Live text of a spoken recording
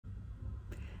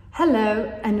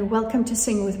Hello and welcome to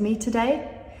Sing With Me today.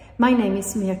 My name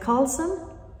is Mia Karlsson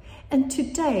and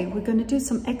today we're going to do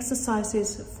some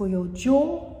exercises for your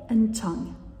jaw and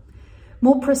tongue.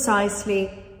 More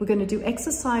precisely, we're going to do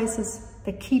exercises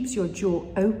that keeps your jaw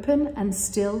open and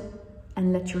still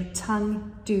and let your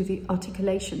tongue do the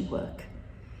articulation work.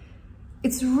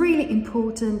 It's really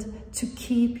important to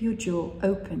keep your jaw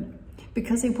open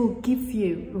because it will give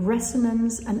you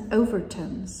resonance and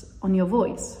overtones on your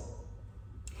voice.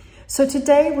 So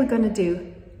today we're going to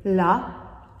do la,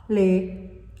 le,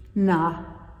 na,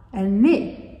 and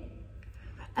ni.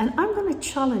 And I'm going to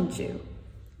challenge you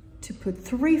to put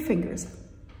 3 fingers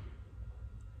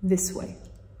this way.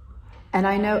 And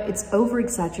I know it's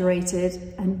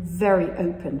over-exaggerated and very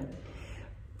open.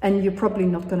 And you're probably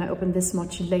not going to open this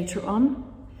much later on.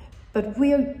 But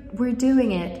we're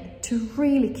doing it to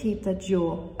really keep that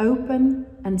jaw open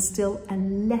and still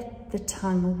and let the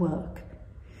tongue work.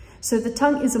 So the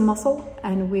tongue is a muscle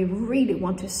and we really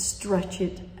want to stretch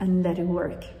it and let it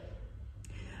work.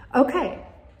 Okay,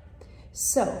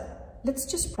 so let's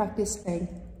just practice saying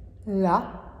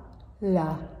la,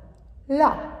 la,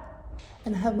 la.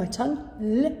 And I have my tongue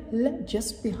l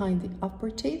just behind the upper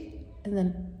teeth and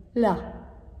then la,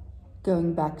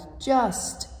 going back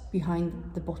just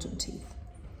behind the bottom teeth.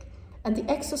 And the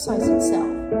exercise itself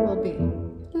will be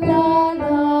la,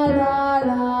 la, la,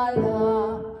 la,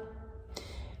 la.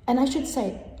 And I should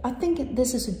say, I think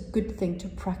this is a good thing to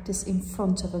practice in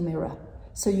front of a mirror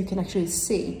so you can actually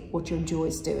see what your jaw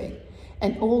is doing.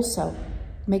 And also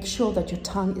make sure that your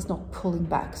tongue is not pulling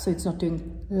back, so it's not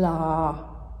doing la.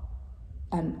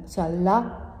 And so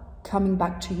la, coming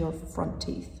back to your front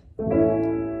teeth.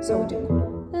 So we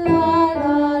do la,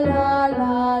 la, la,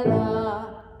 la,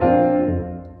 la.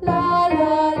 La,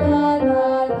 la, la,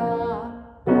 la, la.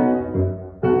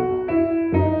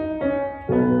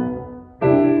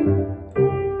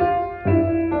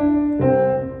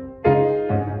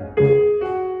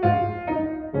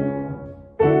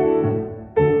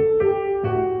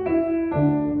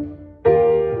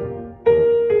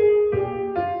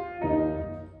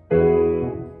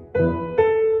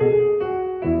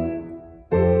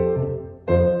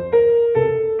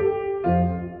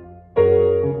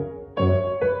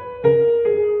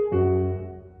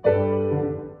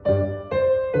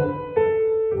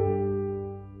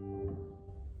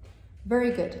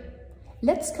 Very good.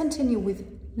 Let's continue with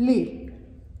li,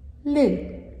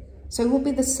 lil. So it will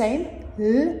be the same,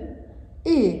 l,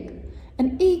 e.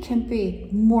 And e can be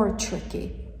more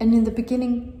tricky. And in the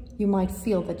beginning, you might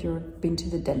feel that you've been to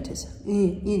the dentist,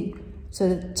 e. So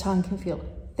the tongue can feel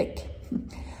thick.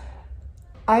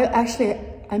 I'm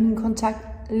in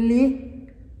contact, li,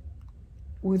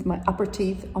 with my upper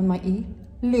teeth on my e,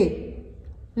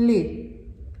 li.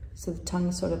 So the tongue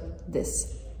is sort of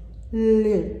this,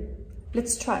 li.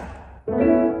 Let's try. Li,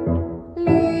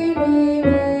 li, li,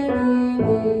 li,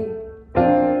 li.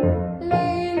 Li,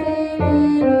 li, li,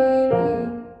 li, li.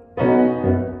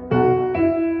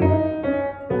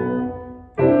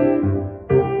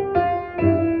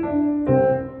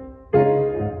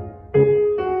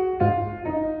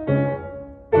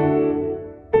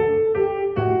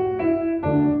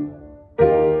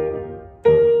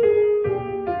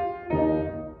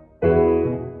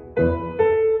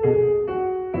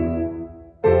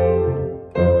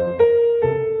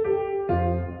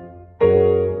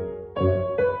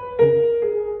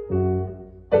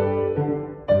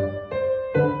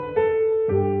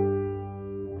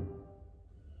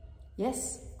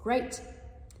 Yes, great.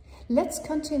 Let's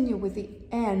continue with the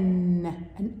N.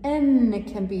 And N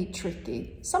can be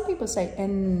tricky. Some people say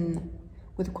N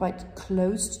with quite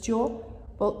closed jaw.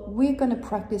 Well, we're going to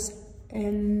practice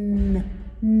N.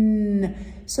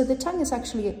 So the tongue is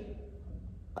actually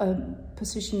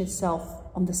position itself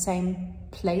on the same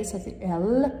place as the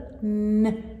L.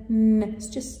 N. It's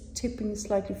just tipping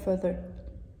slightly further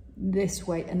this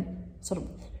way and sort of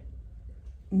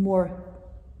more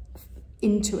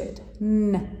into it.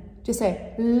 N. Just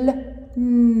say l,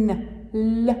 n,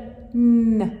 l,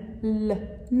 n, l,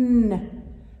 n,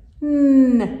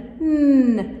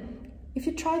 n. If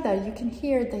you try that, you can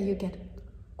hear that you get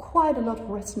quite a lot of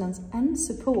resonance and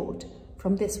support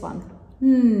from this one.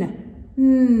 N,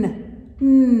 n,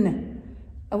 n.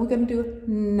 And we're going to do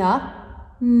na,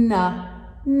 na,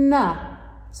 na.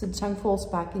 So the tongue falls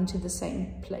back into the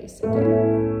same place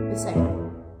again. The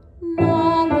same.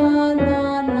 Na, na,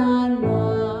 na, na, na.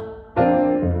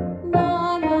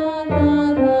 Na, na,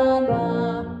 na, na, na.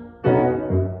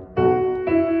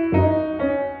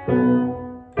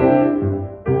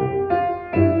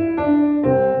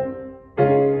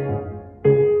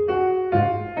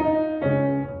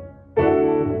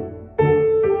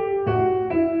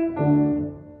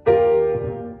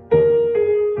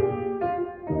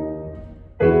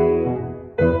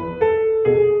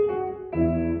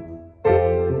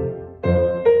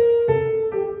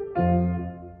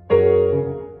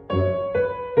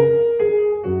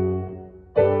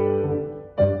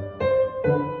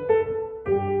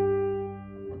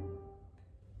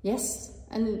 Yes,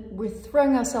 and we're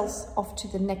throwing ourselves off to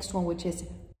the next one, which is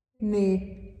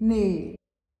me, me.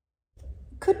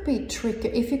 Could be tricky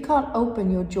if you can't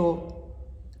open your jaw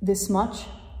this much.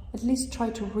 At least try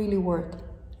to really work.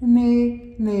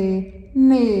 Me, me,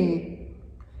 me.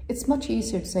 It's much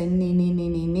easier to say ni, ni, ni,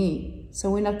 ni, ni. So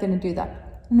we're not going to do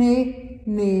that. Me,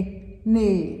 me,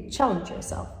 me. Challenge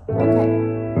yourself. Okay.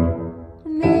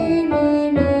 Me,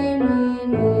 me, me, me,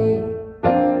 me.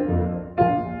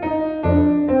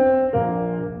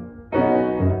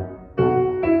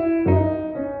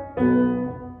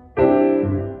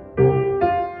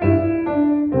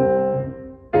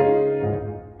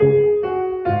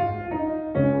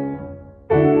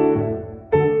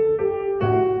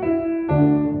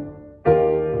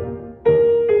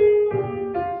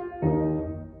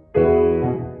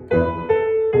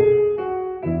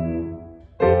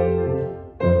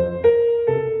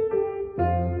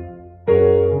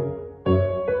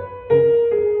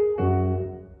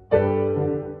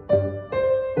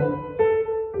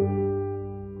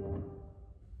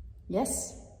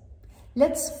 Yes.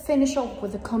 Let's finish off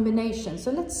with a combination. So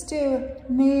let's do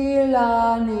ni,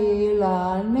 la, ni,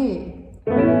 la, ni.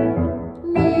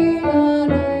 Ni, la,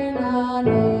 ni, la,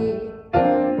 ni.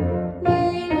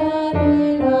 Ni, la,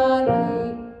 ni, la,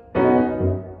 ni.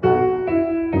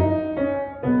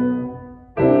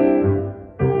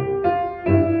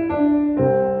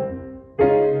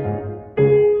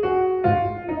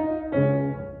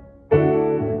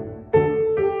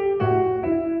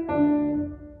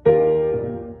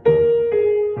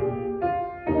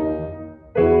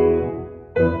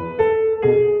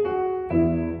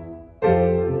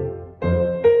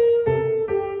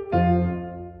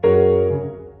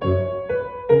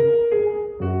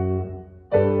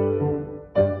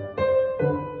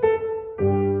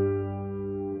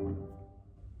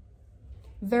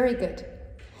 Very good.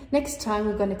 Next time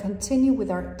we're going to continue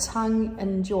with our tongue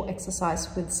and jaw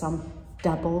exercise with some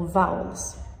double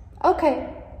vowels. Okay,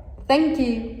 thank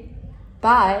you.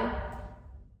 Bye.